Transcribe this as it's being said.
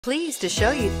Pleased to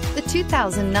show you the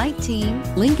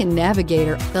 2019 Lincoln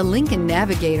Navigator. The Lincoln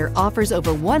Navigator offers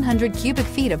over 100 cubic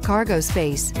feet of cargo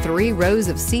space, 3 rows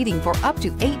of seating for up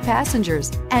to 8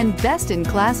 passengers, and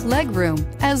best-in-class legroom,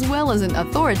 as well as an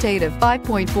authoritative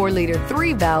 5.4-liter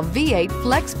 3-valve V8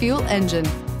 flex fuel engine.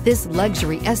 This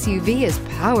luxury SUV is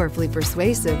powerfully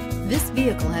persuasive. This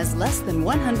vehicle has less than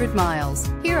 100 miles.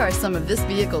 Here are some of this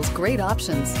vehicle's great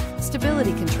options: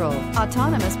 stability control,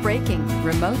 autonomous braking,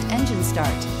 remote engine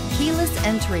start, keyless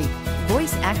entry,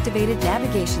 voice-activated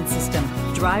navigation system,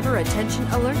 driver attention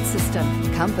alert system,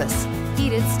 compass,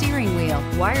 heated steering wheel,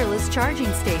 wireless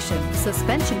charging station,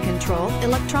 suspension control,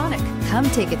 electronic. Come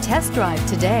take a test drive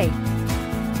today.